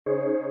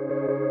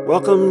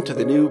Welcome to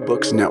the New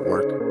Books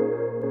Network.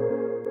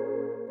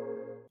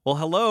 Well,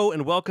 hello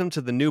and welcome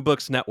to the New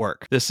Books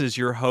Network. This is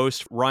your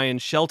host, Ryan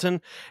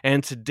Shelton,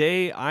 and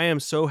today I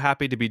am so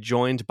happy to be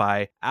joined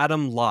by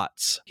Adam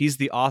Lotz. He's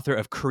the author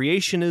of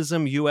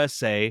Creationism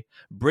USA,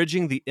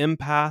 Bridging the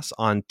Impasse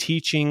on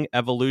Teaching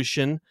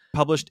Evolution,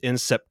 published in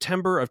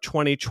September of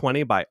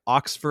 2020 by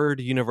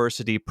Oxford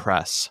University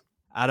Press.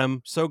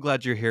 Adam, so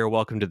glad you're here.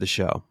 Welcome to the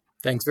show.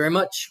 Thanks very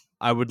much.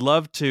 I would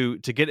love to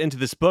get into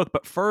this book,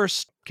 but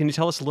first, can you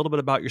tell us a little bit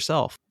about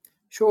yourself?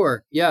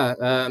 Sure. Yeah.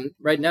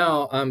 Right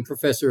now, I'm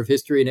professor of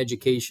history and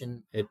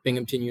education at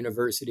Binghamton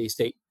University,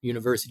 State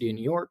University in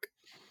New York.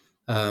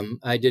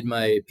 I did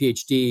my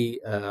PhD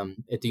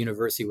at the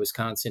University of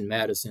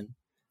Wisconsin-Madison,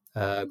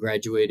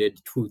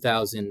 graduated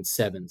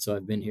 2007. So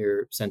I've been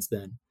here since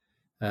then.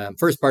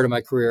 First part of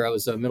my career, I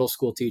was a middle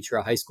school teacher,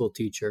 a high school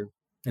teacher,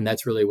 and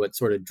that's really what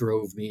sort of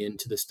drove me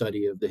into the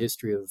study of the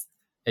history of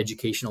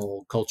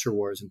educational culture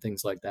wars and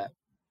things like that.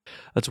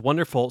 That's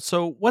wonderful.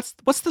 So what's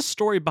the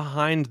story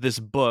behind this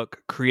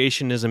book,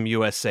 Creationism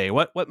USA?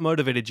 What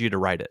motivated you to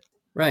write it?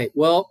 Right.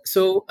 Well,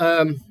 so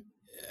I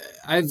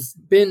had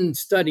been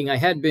studying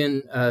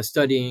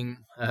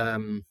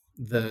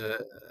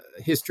the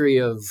history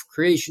of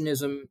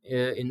creationism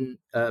in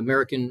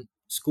American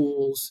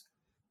schools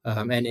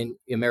and in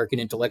American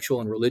intellectual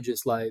and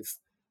religious life.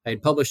 I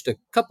had published a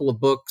couple of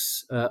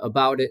books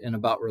about it and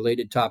about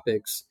related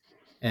topics.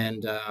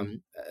 And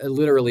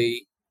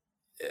literally,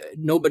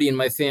 nobody in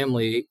my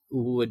family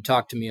would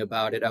talk to me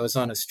about it. I was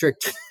on a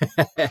strict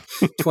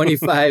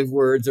 25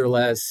 words or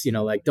less,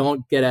 like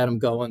don't get Adam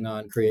going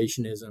on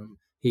creationism.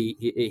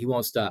 He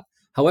won't stop.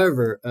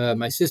 However,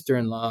 my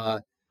sister-in-law,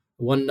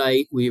 one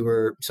night we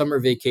were summer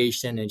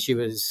vacation and she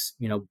was,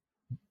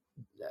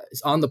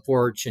 on the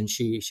porch and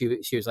she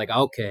was like,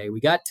 okay, we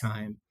got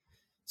time.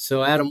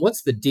 So Adam,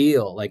 what's the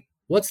deal? Like,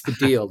 what's the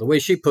deal? The way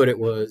she put it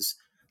was,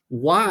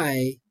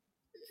 why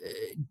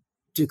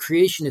do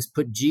creationists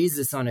put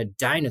Jesus on a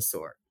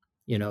dinosaur?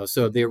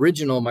 So the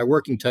original, my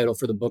working title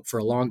for the book for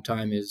a long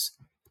time is,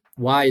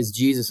 why is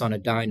Jesus on a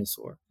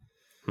dinosaur?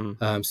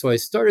 So I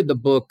started the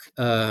book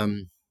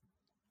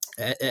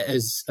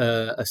as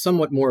a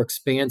somewhat more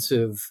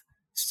expansive,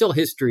 still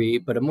history,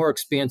 but a more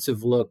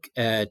expansive look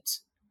at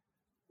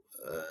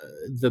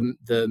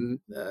the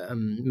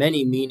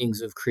many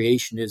meanings of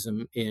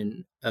creationism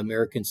in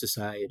American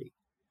society.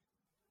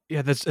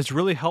 Yeah, that's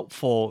really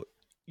helpful.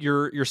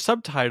 Your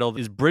subtitle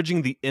is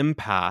Bridging the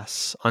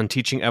Impasse on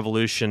Teaching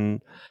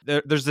Evolution.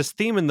 There's this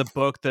theme in the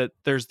book that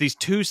there's these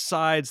two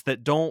sides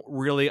that don't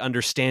really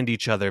understand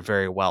each other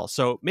very well.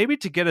 So maybe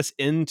to get us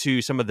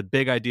into some of the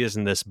big ideas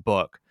in this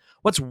book,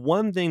 what's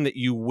one thing that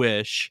you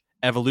wish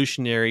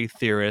evolutionary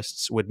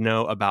theorists would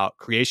know about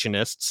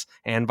creationists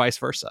and vice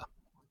versa?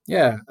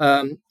 Yeah,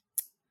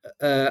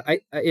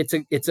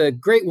 it's a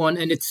great one,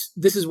 and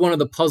this is one of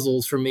the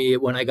puzzles for me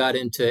when I got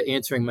into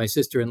answering my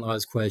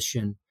sister-in-law's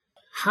question.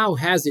 How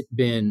has it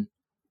been,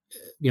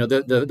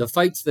 the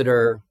fights that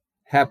are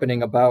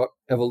happening about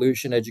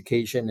evolution,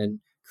 education, and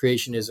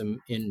creationism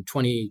in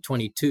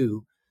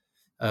 2022,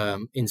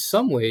 in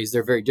some ways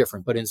they're very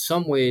different, but in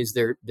some ways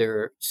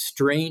they're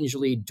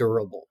strangely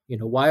durable. You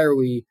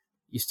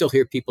still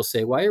hear people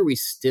say, why are we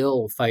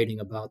still fighting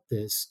about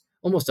this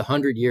almost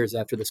 100 years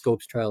after the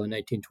Scopes trial in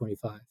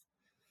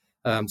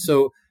 1925?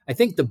 So I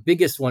think the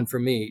biggest one for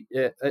me,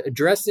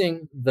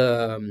 addressing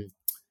the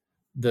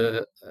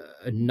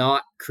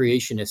not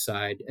creationist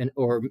side,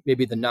 or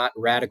maybe the not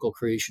radical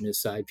creationist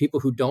side, people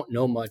who don't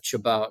know much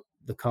about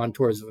the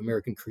contours of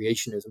American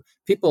creationism.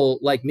 People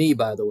like me,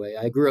 by the way,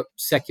 I grew up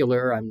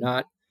secular. I'm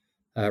not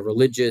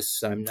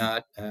religious. I'm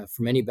not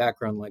from any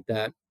background like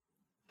that.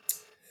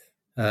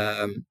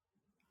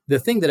 The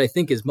thing that I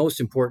think is most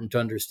important to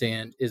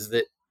understand is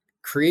that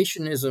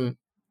creationism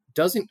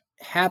doesn't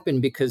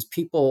happen because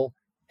people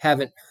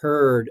haven't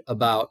heard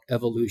about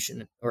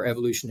evolution or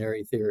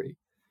evolutionary theory.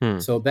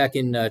 So back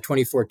in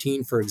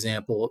 2014, for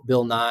example,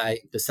 Bill Nye,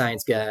 the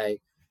science guy,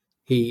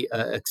 he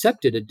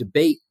accepted a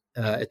debate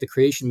at the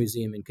Creation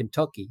Museum in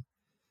Kentucky,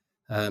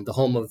 the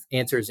home of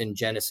Answers in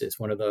Genesis,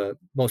 one of the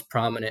most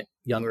prominent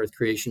young Earth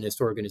creationist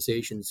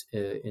organizations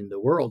in the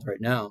world right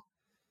now.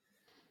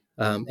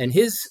 And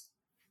his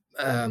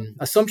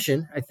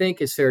assumption, I think,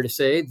 is fair to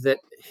say that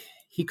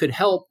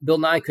Bill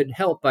Nye could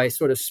help by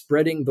sort of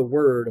spreading the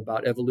word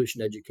about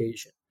evolution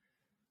education,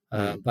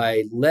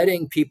 by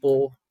letting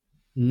people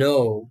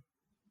know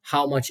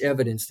how much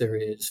evidence there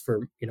is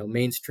for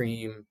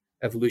mainstream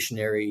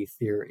evolutionary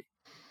theory.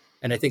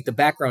 And I think the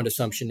background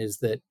assumption is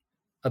that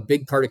a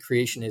big part of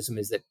creationism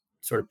is that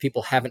sort of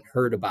people haven't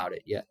heard about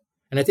it yet.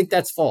 And I think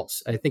that's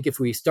false. I think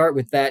if we start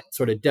with that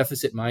sort of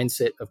deficit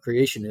mindset of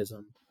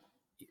creationism,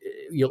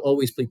 you'll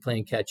always be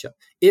playing catch up.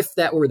 If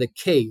that were the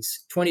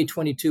case,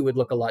 2022 would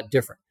look a lot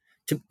different.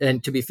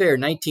 And to be fair,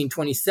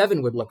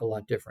 1927 would look a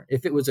lot different.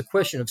 If it was a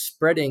question of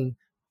spreading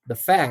the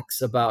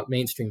facts about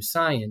mainstream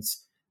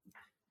science,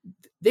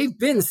 they've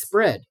been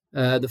spread.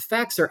 The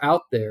facts are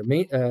out there.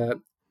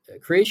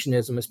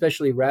 Creationism,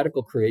 especially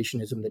radical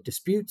creationism that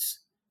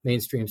disputes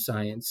mainstream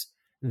science,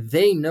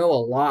 they know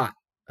a lot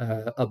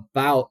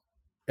about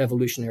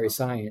evolutionary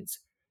science.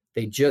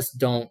 They just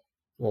don't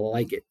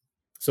like it.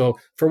 So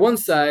for one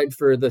side,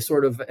 for the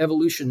sort of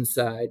evolution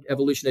side,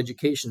 evolution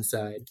education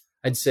side,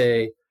 I'd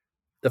say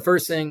the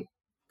first thing,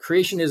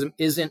 creationism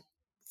isn't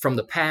from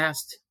the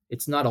past.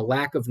 It's not a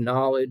lack of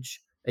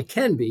knowledge. It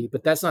can be,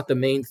 but that's not the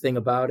main thing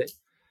about it.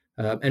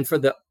 And for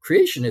the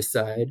creationist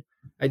side,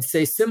 I'd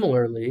say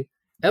similarly,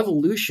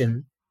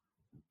 evolution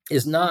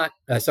is not,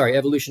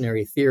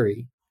 evolutionary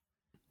theory.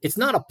 It's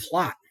not a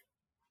plot.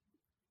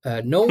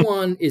 No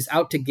one is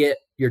out to get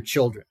your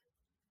children.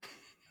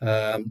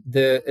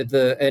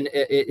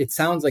 It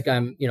sounds like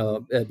I'm,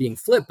 being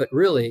flip, but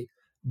really,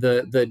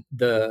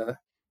 a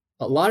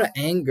lot of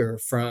anger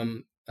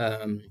from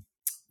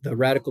the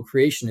radical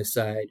creationist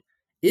side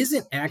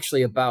isn't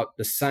actually about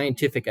the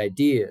scientific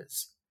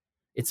ideas.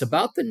 It's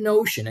about the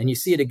notion, and you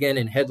see it again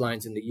in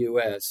headlines in the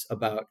U.S.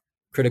 about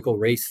critical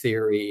race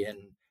theory and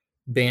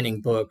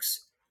banning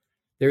books.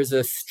 There's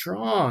a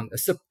strong,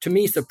 to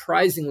me,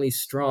 surprisingly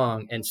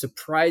strong and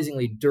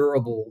surprisingly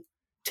durable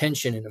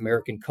tension in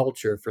American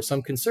culture for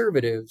some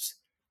conservatives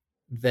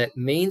that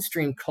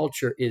mainstream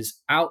culture is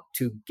out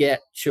to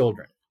get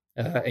children.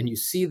 And you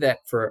see that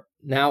for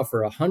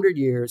 100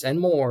 years and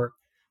more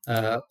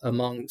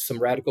among some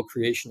radical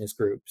creationist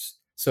groups.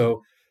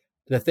 So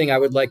the thing I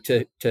would like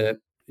to,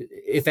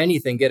 if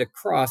anything, get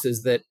across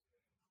is that,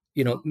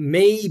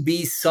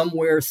 maybe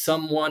somewhere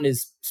someone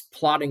is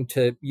plotting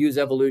to use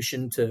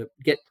evolution to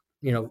get,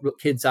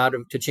 kids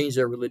to change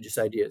their religious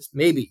ideas.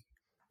 Maybe.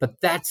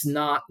 But that's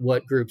not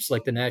what groups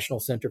like the National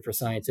Center for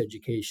Science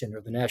Education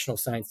or the National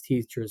Science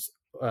Teachers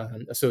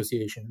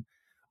Association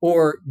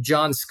or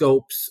John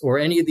Scopes or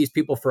any of these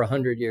people for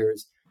 100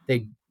 years,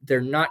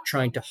 they're not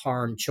trying to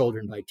harm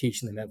children by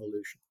teaching them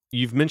evolution.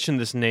 You've mentioned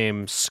this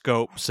name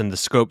Scopes and the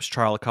Scopes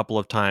trial a couple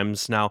of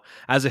times. Now,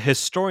 as a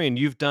historian,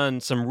 you've done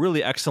some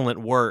really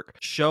excellent work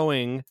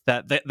showing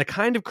that the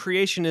kind of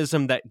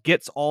creationism that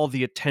gets all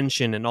the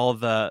attention and all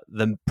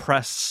the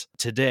press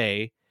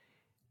today,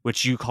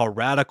 which you call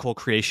radical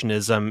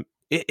creationism,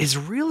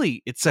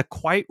 it's a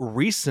quite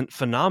recent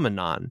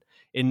phenomenon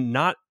and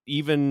not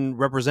even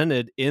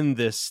represented in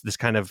this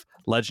kind of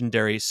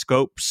legendary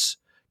Scopes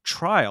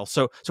trial.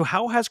 So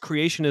how has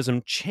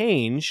creationism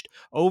changed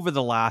over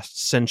the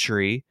last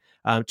century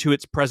to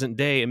its present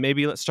day? And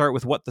maybe let's start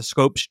with what the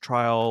Scopes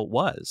trial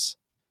was.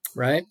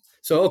 Right.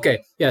 So,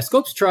 okay. Yeah.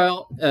 Scopes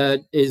trial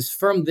is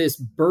from this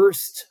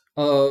burst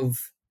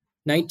of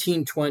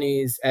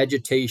 1920s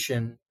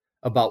agitation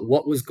about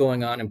what was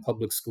going on in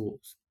public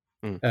schools.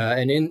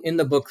 And in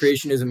the book,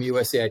 Creationism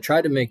USA, I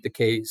try to make the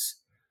case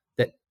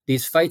that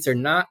these fights are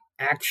not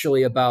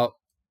actually about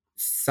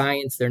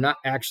science. They're not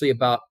actually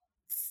about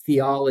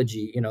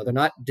theology. They're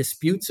not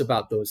disputes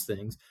about those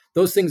things.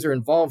 Those things are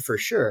involved for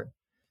sure,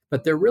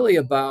 but they're really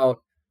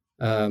about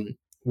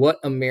what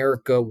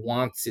America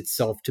wants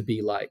itself to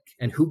be like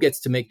and who gets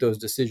to make those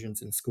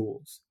decisions in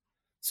schools.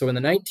 So in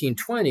the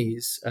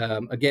 1920s,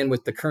 again,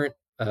 with the current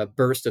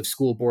burst of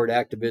school board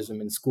activism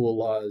and school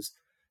laws,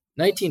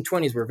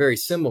 1920s were very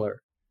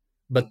similar.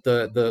 But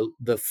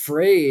the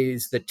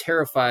phrase that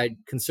terrified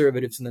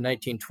conservatives in the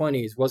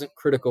 1920s wasn't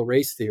critical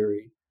race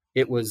theory.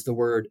 It was the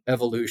word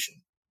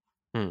evolution.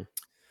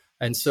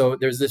 And so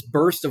there's this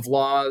burst of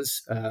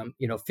laws.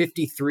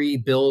 53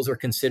 bills are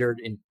considered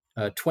in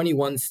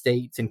 21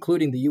 states,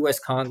 including the U.S.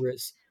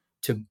 Congress,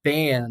 to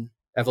ban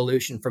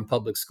evolution from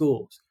public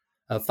schools.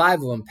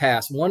 5 of them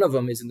passed. One of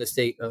them is in the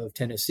state of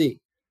Tennessee.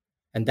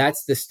 And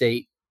that's the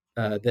state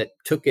that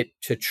took it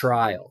to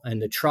trial.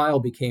 And the trial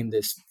became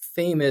this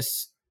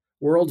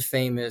world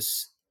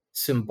famous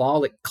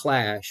symbolic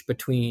clash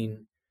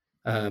between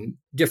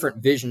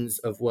different visions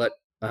of what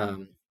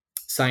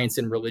science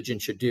and religion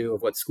should do,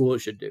 of what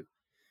schools should do.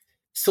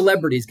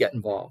 Celebrities get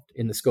involved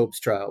in the Scopes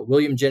trial.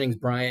 William Jennings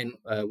Bryan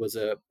was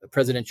a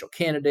presidential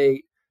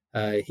candidate.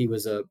 He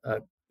was a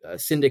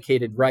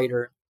syndicated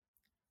writer.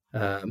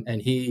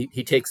 And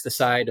he takes the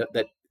side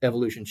that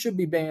evolution should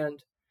be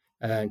banned.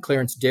 And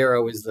Clarence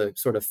Darrow is the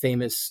sort of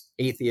famous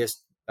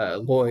atheist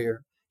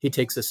lawyer. He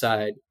takes the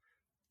side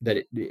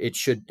that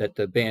that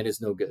the ban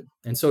is no good.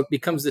 And so it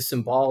becomes this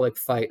symbolic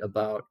fight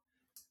about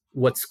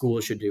what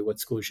schools should do, what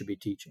schools should be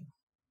teaching.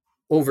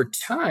 Over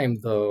time,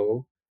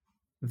 though,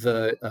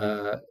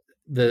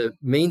 the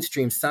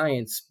mainstream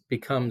science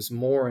becomes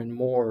more and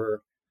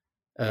more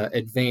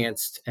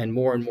advanced and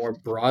more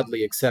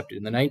broadly accepted.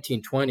 In the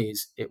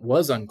 1920s, it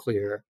was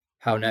unclear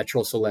how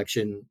natural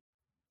selection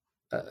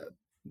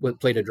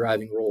played a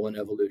driving role in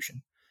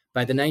evolution.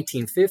 By the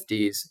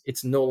 1950s,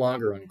 it's no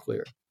longer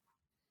unclear.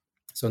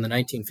 So in the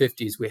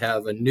 1950s, we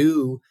have a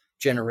new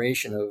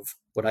generation of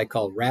what I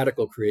call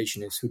radical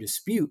creationists who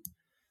dispute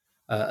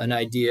an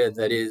idea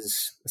that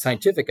is a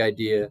scientific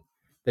idea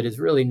that is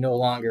really no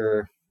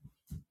longer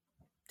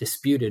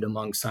disputed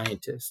among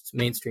scientists,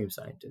 mainstream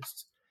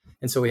scientists.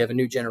 And so we have a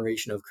new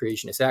generation of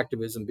creationist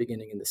activism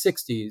beginning in the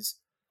 60s.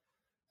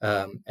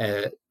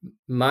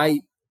 My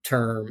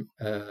term,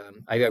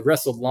 I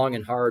wrestled long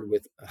and hard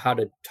with how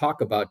to talk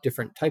about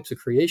different types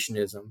of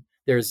creationism.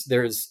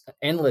 There's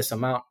endless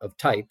amount of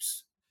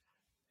types.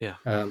 Yeah.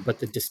 But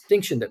the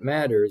distinction that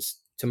matters,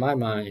 to my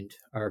mind,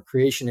 are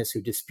creationists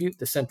who dispute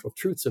the central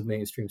truths of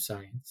mainstream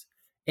science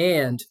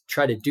and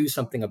try to do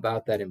something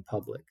about that in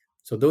public.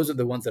 So those are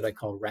the ones that I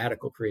call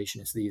radical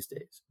creationists these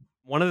days.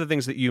 One of the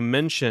things that you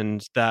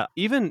mentioned, that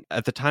even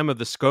at the time of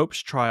the Scopes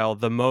trial,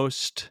 the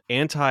most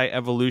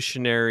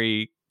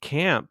anti-evolutionary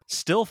camp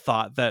still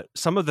thought that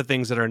some of the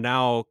things that are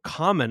now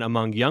common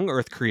among young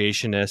Earth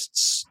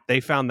creationists, they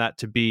found that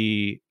to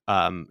be,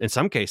 in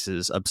some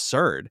cases,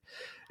 absurd.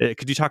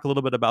 Could you talk a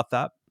little bit about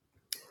that?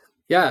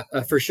 Yeah,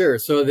 for sure.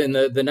 So then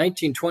the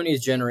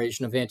 1920s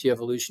generation of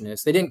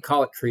anti-evolutionists, they didn't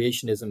call it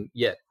creationism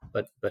yet,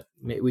 but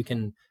we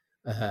can,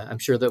 I'm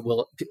sure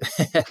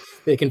that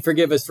they can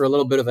forgive us for a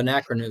little bit of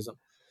anachronism.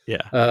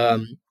 Yeah.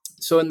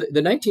 So in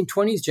the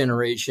 1920s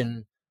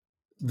generation,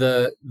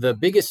 the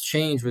biggest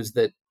change was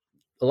that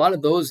a lot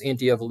of those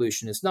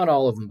anti-evolutionists, not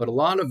all of them, but a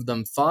lot of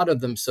them thought of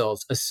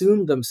themselves,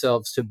 assumed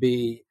themselves to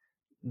be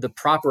the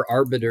proper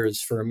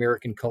arbiters for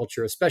American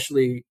culture,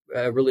 especially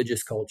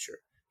religious culture.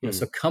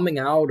 So coming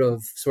out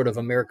of sort of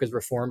America's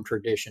Reformed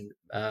tradition,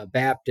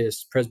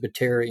 Baptists,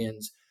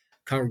 Presbyterians,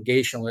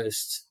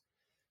 Congregationalists,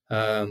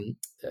 a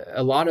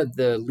lot of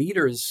the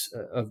leaders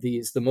of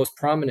these, the most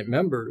prominent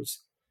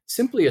members,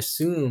 simply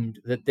assumed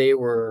that they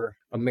were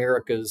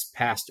America's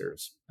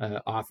pastors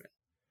often.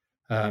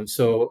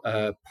 So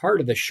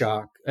part of the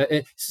shock,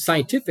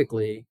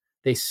 scientifically,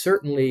 they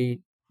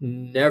certainly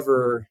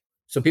never.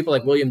 So people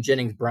like William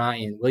Jennings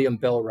Bryan, William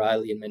Bell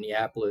Riley in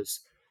Minneapolis,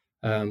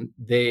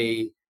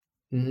 they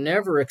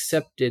never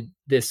accepted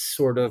this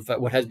sort of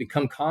what has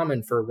become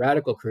common for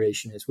radical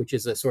creationists, which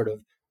is a sort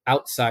of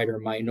outsider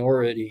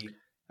minority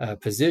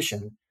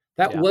position.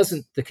 That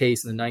wasn't the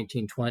case in the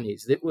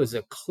 1920s. It was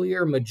a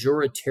clear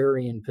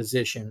majoritarian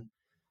position,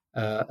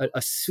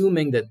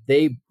 assuming that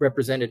they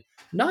represented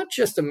not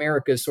just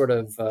America's sort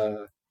of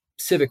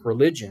civic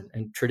religion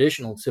and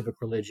traditional civic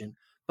religion,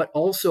 but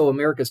also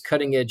America's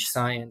cutting edge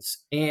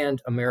science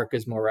and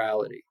America's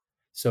morality.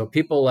 So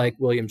people like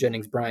William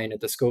Jennings Bryan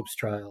at the Scopes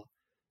trial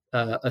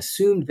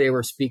assumed they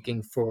were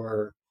speaking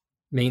for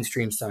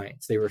mainstream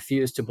science. They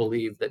refused to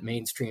believe that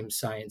mainstream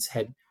science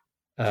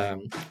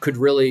could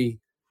really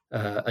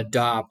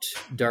adopt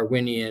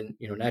Darwinian,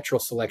 natural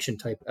selection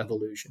type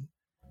evolution,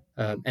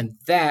 and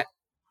that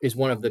is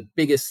one of the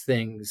biggest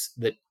things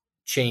that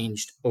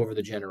changed over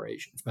the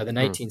generations. By the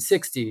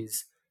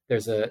 1960s,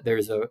 there's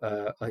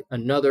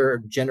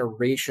another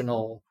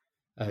generational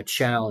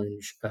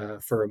challenge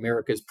for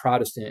America's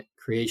Protestant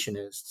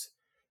creationists.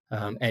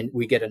 And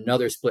we get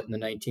another split in the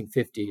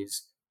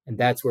 1950s. And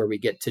that's where we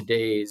get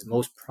today's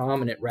most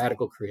prominent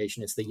radical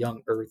creationists, the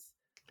young Earth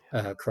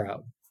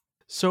crowd.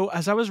 So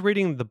as I was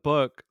reading the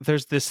book,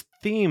 there's this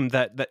theme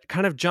that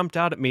kind of jumped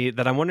out at me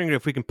that I'm wondering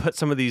if we can put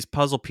some of these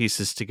puzzle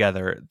pieces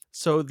together.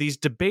 So these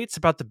debates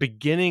about the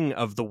beginning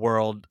of the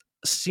world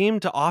seem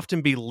to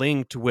often be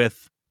linked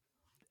with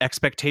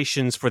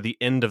expectations for the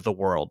end of the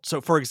world. So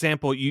for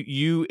example,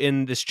 you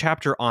in this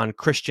chapter on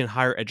Christian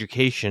higher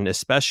education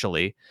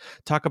especially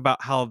talk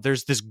about how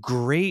there's this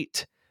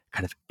great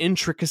kind of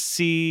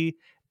intricacy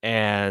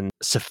and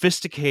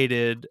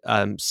sophisticated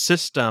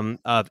system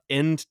of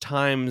end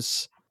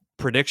times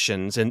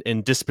predictions and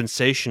in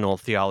dispensational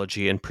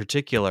theology in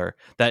particular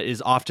that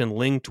is often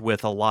linked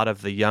with a lot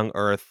of the young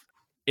earth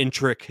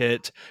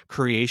intricate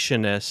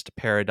creationist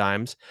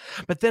paradigms.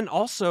 But then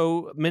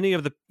also many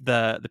of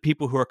the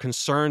people who are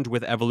concerned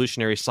with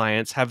evolutionary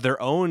science have their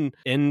own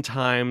end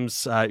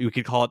times, you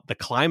could call it the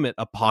climate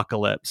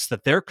apocalypse,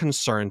 that they're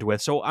concerned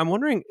with. So I'm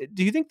wondering,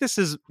 do you think this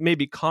is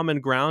maybe common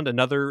ground,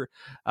 another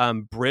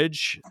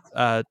bridge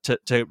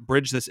to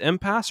bridge this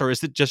impasse, or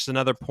is it just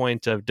another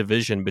point of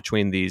division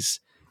between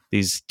these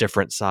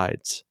different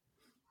sides?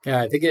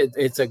 Yeah, I think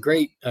it's a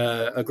great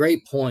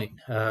point.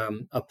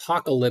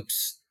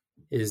 Apocalypse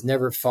is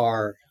never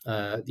far.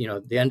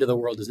 The end of the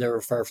world is never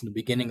far from the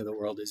beginning of the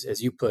world,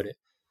 as you put it.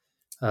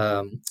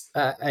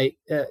 I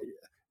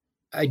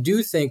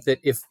do think that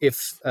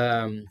if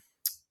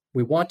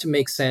we want to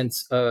make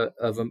sense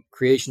of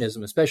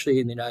creationism,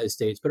 especially in the United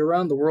States, but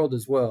around the world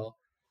as well,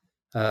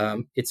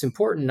 it's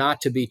important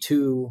not to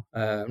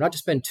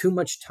spend too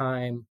much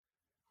time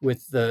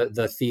with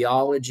the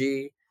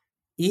theology,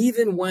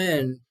 even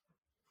when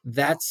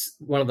that's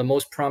one of the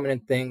most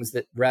prominent things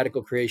that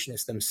radical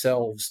creationists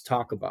themselves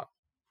talk about.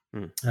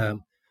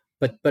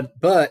 But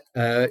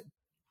that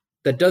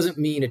doesn't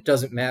mean it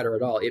doesn't matter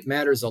at all. It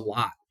matters a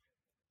lot,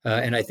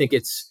 and I think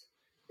it's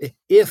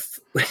if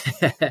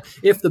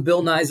if the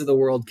Bill Nyes of the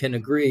world can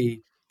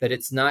agree that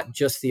it's not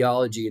just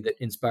theology that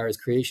inspires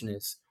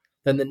creationists,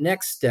 then the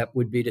next step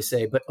would be to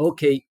say, but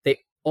okay, they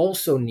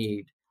also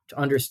need to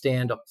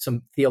understand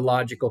some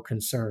theological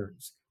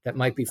concerns that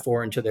might be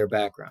foreign to their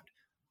background.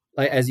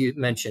 As you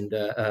mentioned,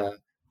 a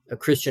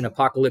Christian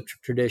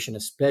apocalyptic tradition,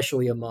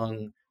 especially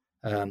among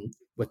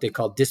what they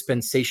call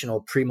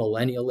dispensational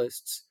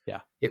premillennialists. Yeah,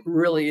 it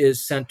really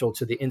is central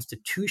to the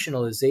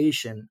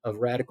institutionalization of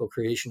radical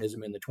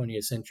creationism in the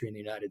 20th century in the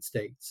United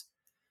States.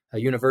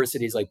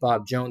 Universities like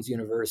Bob Jones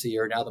University,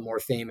 or now the more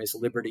famous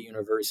Liberty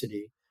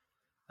University,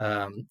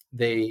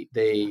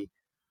 they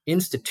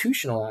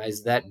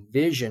institutionalize that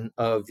vision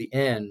of the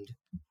end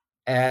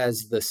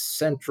as the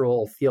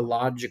central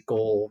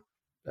theological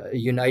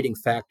uniting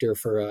factor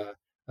for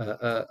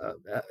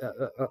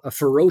a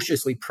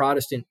ferociously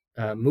Protestant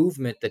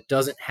movement that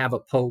doesn't have a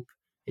pope,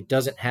 it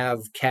doesn't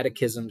have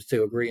catechisms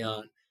to agree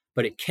on,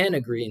 but it can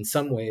agree in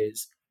some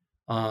ways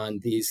on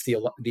these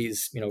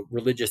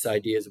religious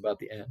ideas about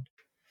the end.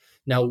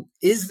 Now,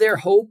 is there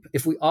hope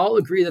if we all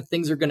agree that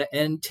things are going to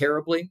end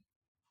terribly?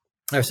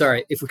 Or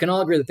sorry, if we can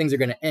all agree that things are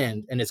going to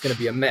end and it's going to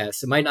be a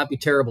mess, it might not be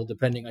terrible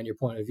depending on your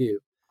point of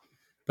view,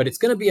 but it's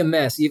going to be a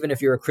mess even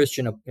if you're a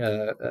Christian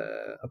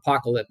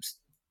apocalypse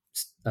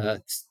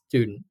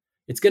student.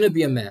 It's going to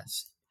be a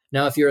mess.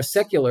 Now, if you're a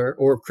secular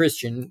or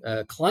Christian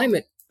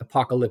climate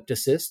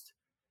apocalypticist,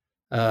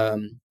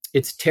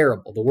 it's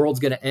terrible. The world's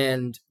going to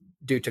end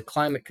due to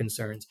climate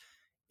concerns.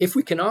 If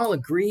we can all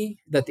agree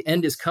that the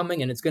end is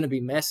coming and it's going to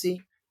be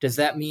messy, does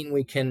that mean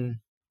we can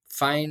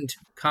find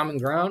common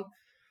ground?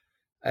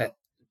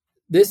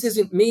 This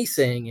isn't me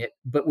saying it,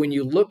 but when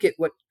you look at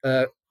what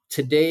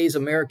today's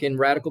American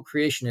radical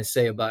creationists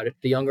say about it,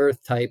 the young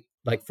earth type,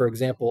 like, for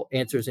example,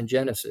 Answers in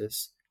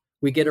Genesis,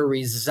 we get a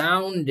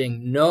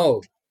resounding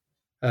no.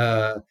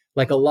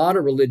 Like a lot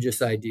of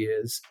religious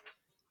ideas,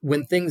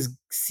 when things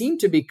seem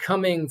to be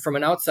coming from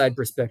an outside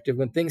perspective,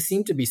 when things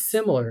seem to be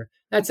similar,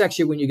 that's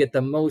actually when you get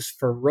the most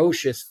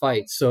ferocious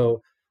fights.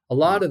 So a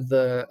lot of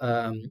the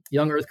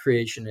young earth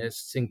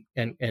creationists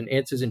and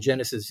Answers in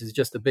Genesis is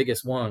just the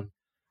biggest one.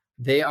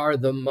 They are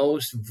the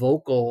most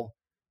vocal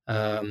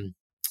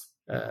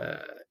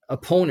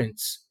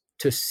opponents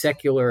to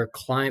secular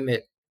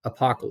climate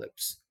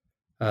apocalypse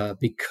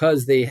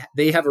because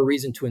they have a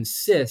reason to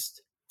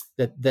insist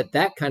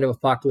that kind of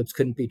apocalypse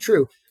couldn't be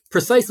true,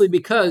 precisely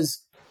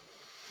because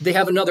they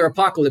have another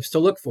apocalypse to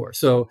look for.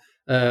 So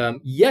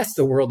yes,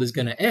 the world is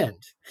going to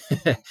end,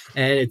 and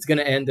it's going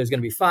to end. There's going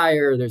to be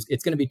fire.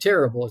 It's going to be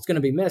terrible. It's going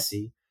to be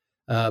messy.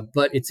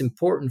 But it's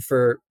important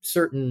for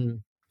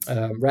certain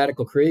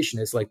radical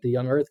creationists, like the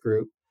Young Earth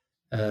group,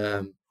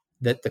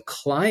 that the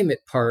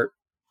climate part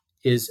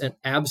is an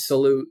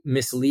absolute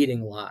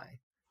misleading lie.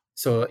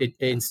 So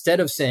instead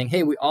of saying,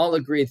 "Hey, we all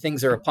agree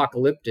things are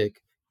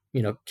apocalyptic,"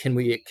 can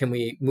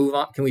we move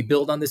on? Can we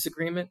build on this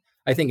agreement?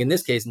 I think in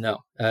this case, no.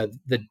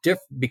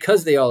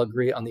 Because they all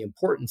agree on the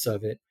importance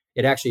of it,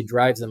 it actually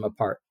drives them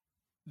apart.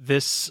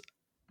 This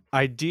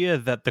idea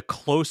that the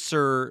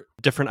closer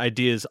different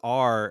ideas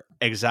are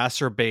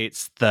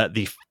exacerbates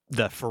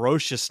the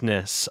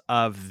ferociousness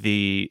of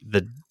the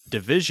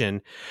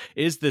division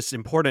is this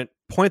important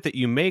point that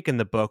you make in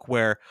the book,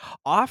 where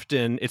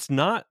often it's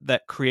not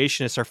that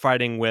creationists are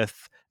fighting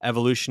with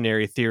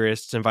evolutionary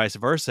theorists and vice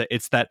versa.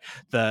 It's that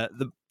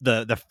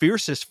the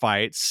fiercest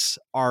fights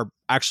are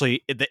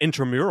actually the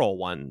intramural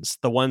ones,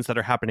 the ones that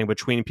are happening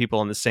between people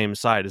on the same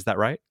side. Is that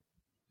right?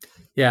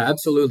 Yeah,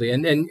 absolutely.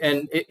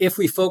 And if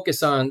we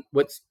focus on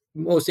what's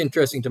most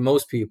interesting to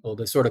most people,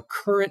 the sort of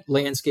current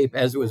landscape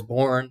as it was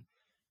born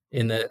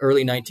in the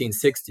early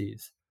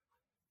 1960s,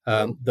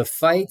 the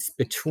fights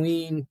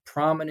between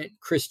prominent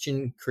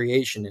Christian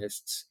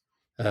creationists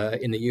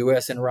in the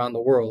U.S. and around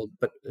the world,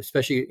 but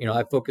especially,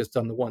 I focused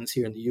on the ones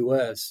here in the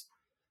U.S.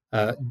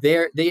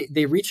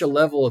 They reach a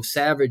level of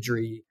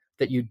savagery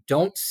that you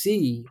don't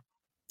see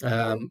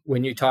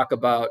when you talk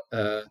about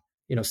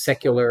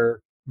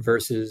secular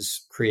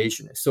versus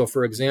creationists. So,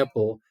 for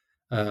example,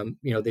 in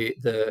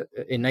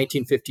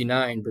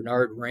 1959,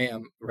 Bernard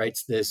Ramm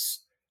writes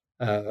this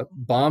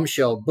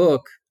bombshell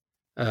book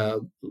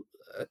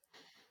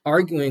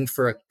arguing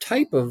for a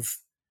type of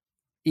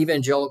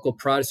evangelical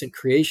Protestant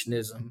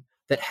creationism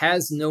that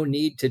has no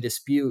need to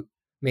dispute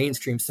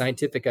mainstream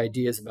scientific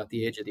ideas about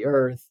the age of the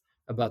earth,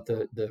 about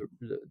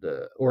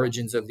the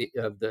origins of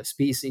the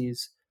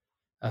species.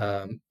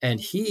 And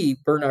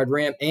Bernard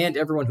Ramm, and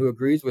everyone who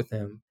agrees with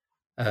him,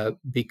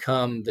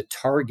 become the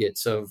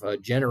targets of a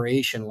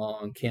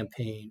generation-long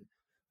campaign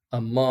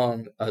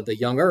among the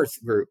Young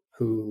Earth group,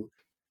 who,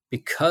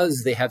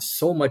 because they have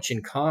so much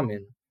in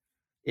common,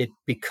 it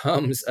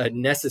becomes a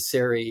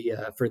necessary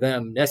for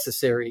them.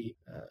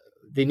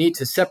 They need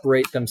to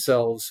separate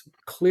themselves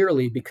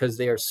clearly because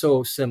they are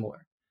so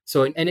similar.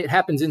 So, and it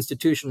happens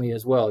institutionally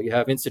as well. You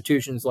have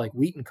institutions like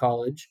Wheaton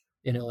College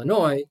in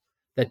Illinois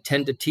that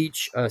tend to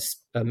teach a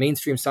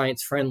mainstream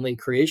science-friendly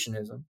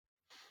creationism.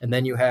 And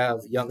then you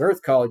have young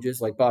earth colleges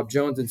like Bob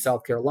Jones in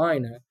South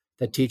Carolina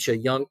that teach a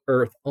young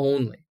earth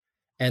only.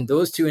 And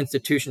those two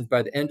institutions,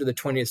 by the end of the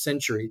 20th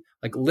century,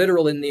 like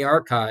literal in the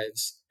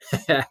archives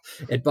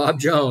at Bob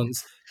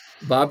Jones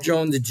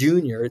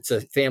Jr., it's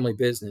a family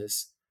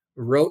business,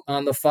 wrote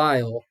on the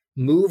file,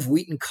 move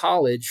Wheaton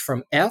College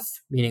from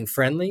F, meaning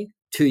friendly,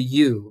 to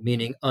U,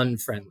 meaning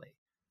unfriendly.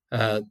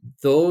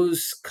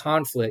 Those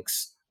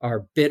conflicts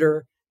are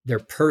bitter. They're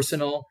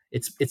personal.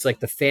 It's like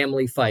the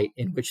family fight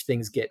in which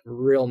things get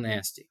real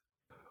nasty.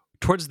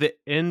 Towards the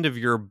end of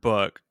your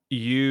book,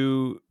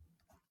 you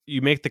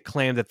make the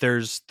claim that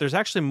there's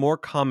actually more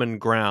common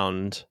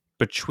ground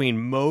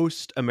between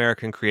most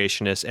American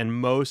creationists and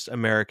most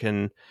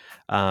American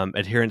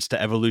adherents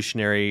to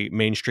evolutionary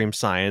mainstream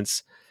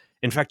science,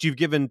 In fact, you've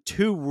given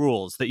 2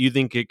 rules that you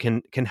think it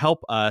can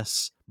help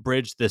us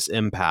bridge this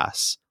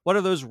impasse. What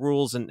are those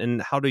rules,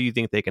 and how do you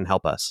think they can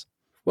help us?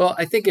 Well,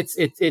 I think it's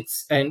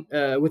and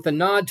with a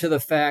nod to the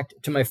fact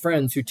to my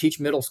friends who teach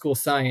middle school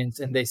science,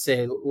 and they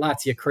say,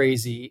 "Lots you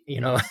crazy,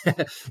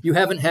 you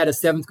haven't had a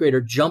 7th grader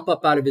jump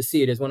up out of his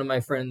seat." As one of my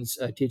friends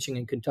teaching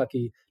in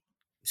Kentucky,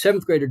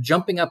 7th grader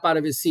jumping up out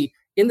of his seat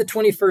in the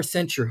 21st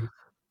century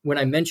when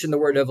I mentioned the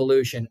word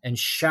evolution and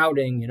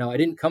shouting, "I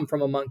didn't come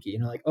from a monkey."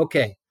 Like,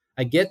 okay,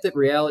 I get that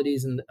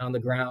realities on the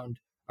ground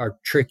are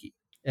tricky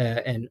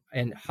and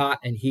hot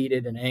and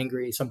heated and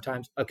angry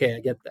sometimes. Okay, I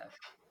get that.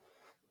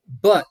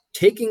 But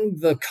taking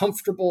the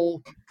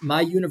comfortable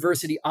my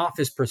university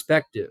office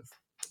perspective,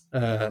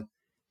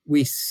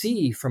 we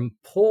see from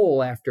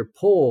poll after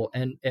poll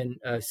and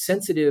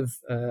sensitive,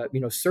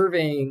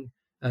 surveying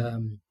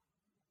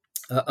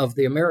of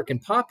the American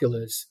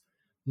populace,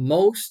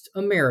 most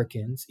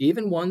Americans,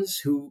 even ones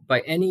who by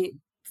any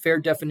fair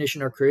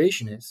definition are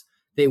creationists,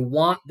 they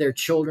want their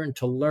children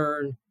to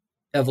learn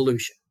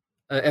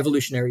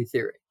evolutionary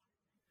theory.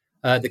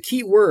 The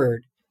key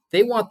word,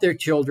 they want their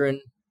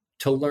children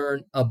to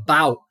learn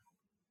about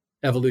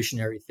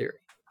evolutionary theory.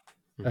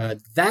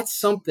 That's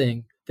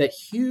something that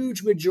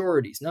huge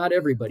majorities, not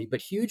everybody,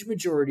 but huge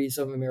majorities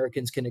of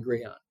Americans can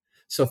agree on.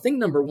 So thing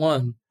number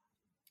one,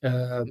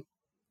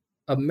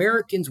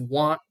 Americans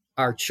want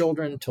our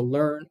children to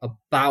learn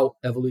about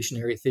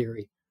evolutionary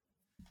theory.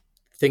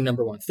 Thing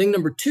number one. Thing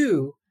number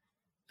two,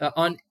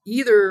 on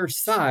either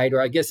side, or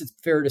I guess it's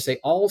fair to say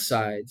all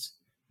sides,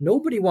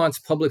 nobody wants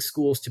public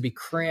schools to be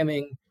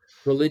cramming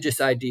religious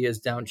ideas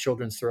down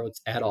children's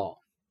throats at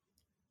all.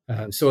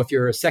 So if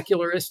you're a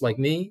secularist like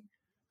me,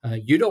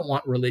 you don't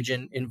want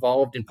religion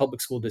involved in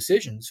public school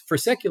decisions for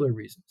secular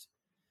reasons.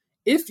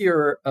 If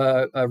you're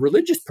a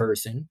religious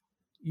person,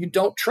 you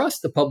don't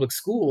trust the public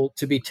school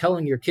to be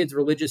telling your kids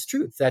religious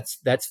truth.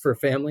 That's for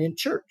family and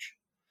church.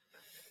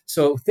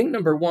 So thing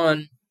number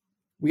one,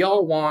 we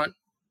all want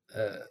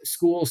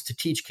schools to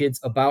teach kids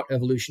about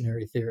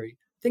evolutionary theory.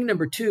 Thing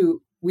number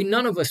two,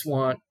 none of us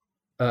want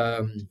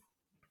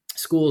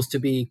schools to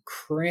be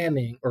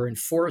cramming or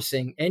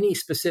enforcing any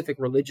specific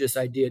religious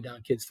idea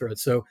down kids'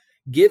 throats. So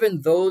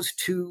given those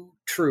 2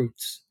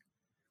 truths,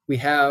 we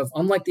have,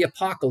 unlike the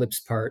apocalypse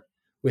part,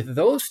 with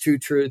those 2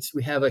 truths,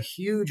 we have a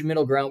huge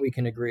middle ground we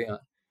can agree on.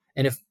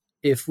 And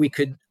if we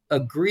could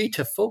agree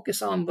to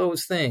focus on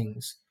those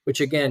things, which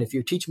again, if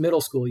you teach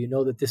middle school, you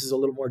know that this is a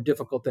little more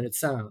difficult than it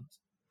sounds.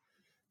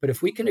 But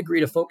if we can agree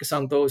to focus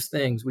on those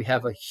things, we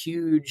have a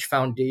huge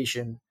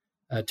foundation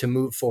to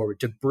move forward,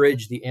 to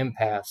bridge the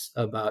impasse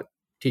about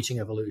teaching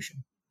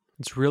evolution.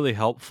 It's really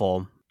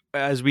helpful.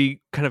 As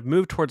we kind of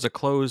move towards a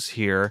close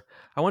here,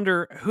 I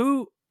wonder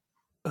who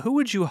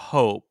would you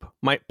hope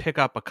might pick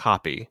up a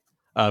copy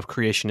of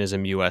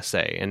Creationism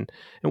USA, and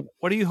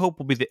what do you hope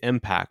will be the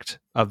impact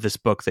of this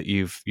book that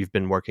you've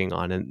been working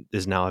on and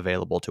is now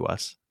available to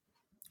us?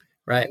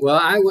 Right. Well,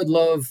 I would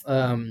love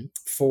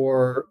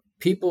for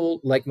people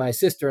like my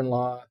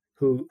sister-in-law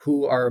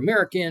who are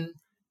American,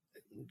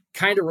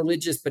 kind of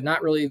religious, but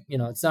not really,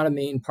 it's not a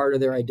main part of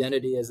their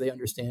identity as they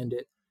understand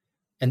it.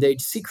 And they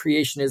see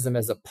creationism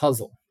as a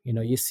puzzle.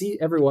 You see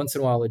every once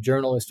in a while, a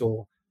journalist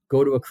will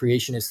go to a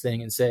creationist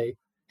thing and say,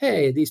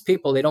 hey, these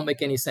people, they don't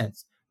make any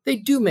sense. They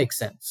do make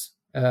sense.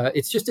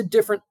 It's just a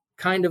different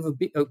kind of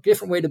a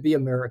different way to be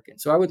American.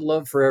 So I would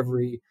love for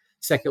every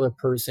secular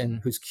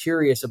person who's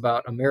curious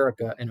about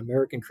America and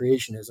American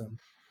creationism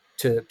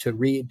to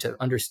read, to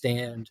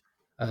understand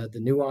the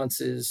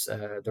nuances,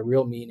 the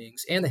real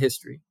meanings, and the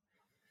history.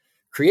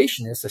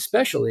 Creationists,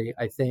 especially,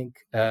 I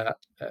think,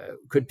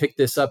 could pick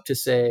this up to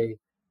say,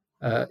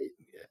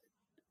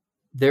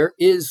 there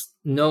is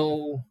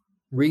no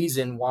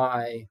reason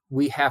why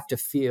we have to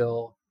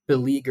feel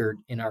beleaguered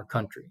in our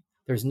country.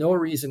 There's no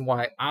reason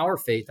why our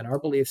faith and our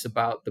beliefs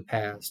about the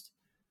past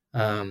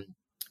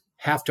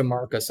have to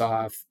mark us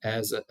off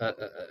as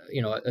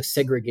a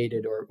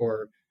segregated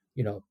or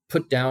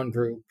put down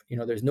group.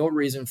 There's no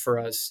reason for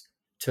us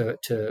to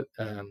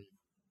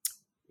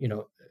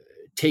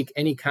take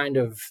any kind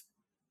of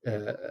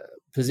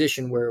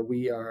position where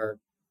we are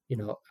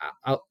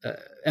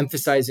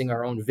emphasizing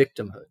our own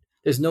victimhood.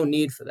 There's no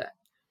need for that.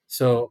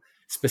 So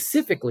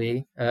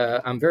specifically,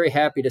 I'm very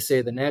happy to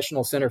say the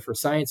National Center for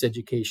Science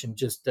Education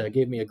just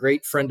gave me a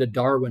great Friend of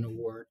Darwin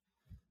award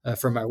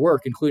for my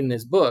work, including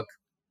this book.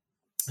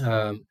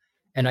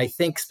 And I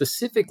think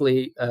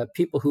specifically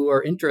people who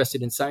are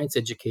interested in science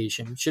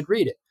education should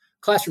read it.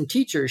 Classroom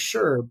teachers,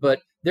 sure,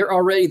 but they're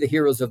already the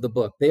heroes of the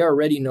book. They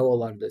already know a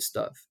lot of this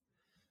stuff.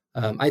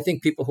 I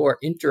think people who are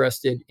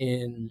interested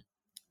in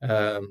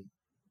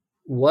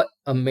what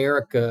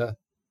America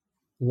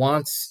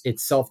wants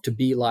itself to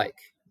be like,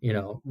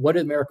 what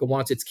America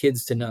wants its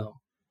kids to know,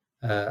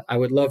 I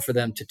would love for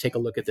them to take a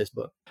look at this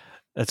book.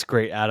 That's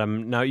great,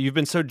 Adam. Now, you've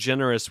been so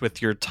generous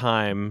with your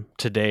time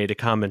today to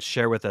come and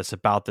share with us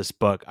about this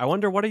book. I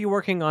wonder, what are you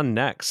working on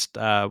next?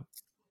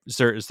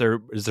 Is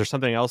there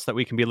something else that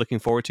we can be looking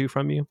forward to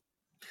from you?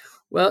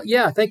 Well,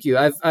 yeah, thank you.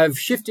 I've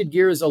shifted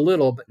gears a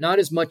little, but not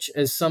as much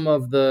as some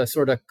of the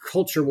sort of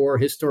culture war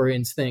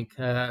historians think.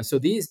 So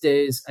these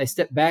days, I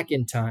step back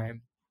in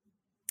time.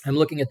 I'm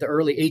looking at the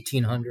early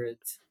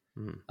 1800s.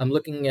 I'm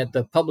looking at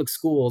the public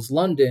schools,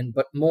 London,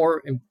 but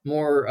more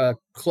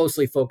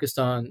closely focused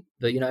on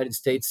the United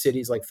States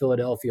cities like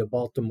Philadelphia,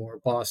 Baltimore,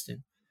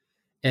 Boston.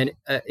 And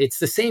it's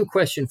the same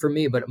question for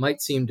me, but it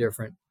might seem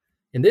different.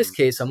 In this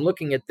case, I'm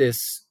looking at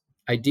this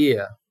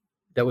idea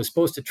that was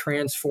supposed to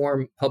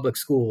transform public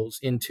schools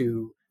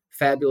into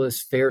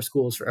fabulous, fair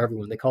schools for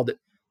everyone. They called it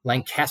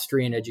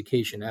Lancastrian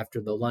education after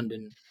the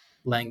London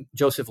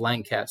Joseph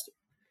Lancaster.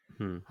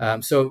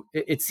 So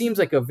it seems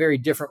like a very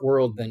different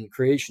world than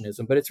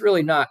creationism, but it's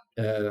really not.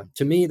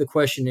 To me, the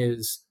question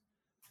is,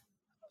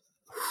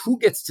 who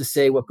gets to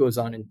say what goes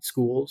on in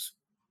schools?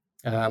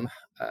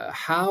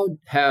 How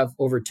have,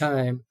 over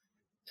time,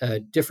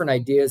 different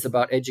ideas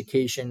about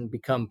education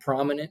become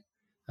prominent?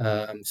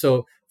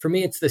 So for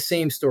me, it's the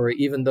same story,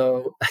 even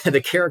though the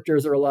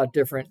characters are a lot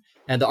different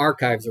and the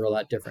archives are a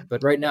lot different.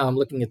 But right now, I'm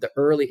looking at the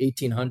early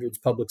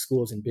 1800s public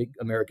schools in big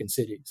American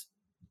cities.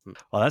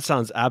 Well, that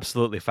sounds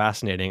absolutely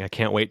fascinating. I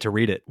can't wait to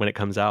read it when it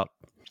comes out.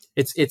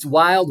 It's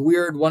wild,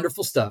 weird,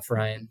 wonderful stuff,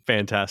 Ryan.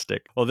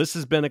 Fantastic. Well, this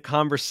has been a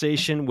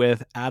conversation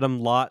with Adam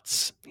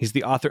Lotz. He's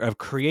the author of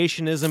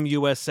Creationism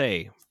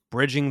USA,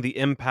 Bridging the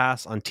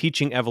Impasse on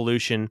Teaching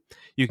Evolution.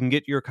 You can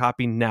get your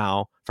copy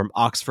now from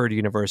Oxford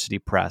University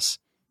Press.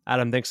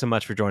 Adam, thanks so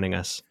much for joining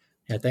us.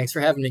 Yeah, thanks for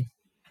having me.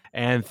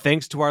 And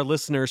thanks to our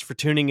listeners for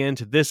tuning in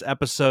to this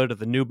episode of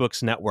the New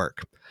Books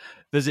Network.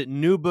 Visit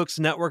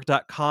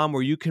newbooksnetwork.com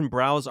where you can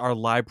browse our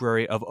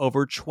library of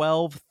over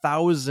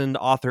 12,000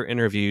 author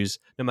interviews.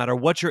 No matter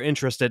what you're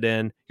interested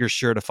in, you're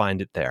sure to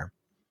find it there.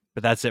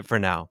 But that's it for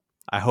now.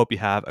 I hope you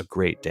have a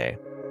great day.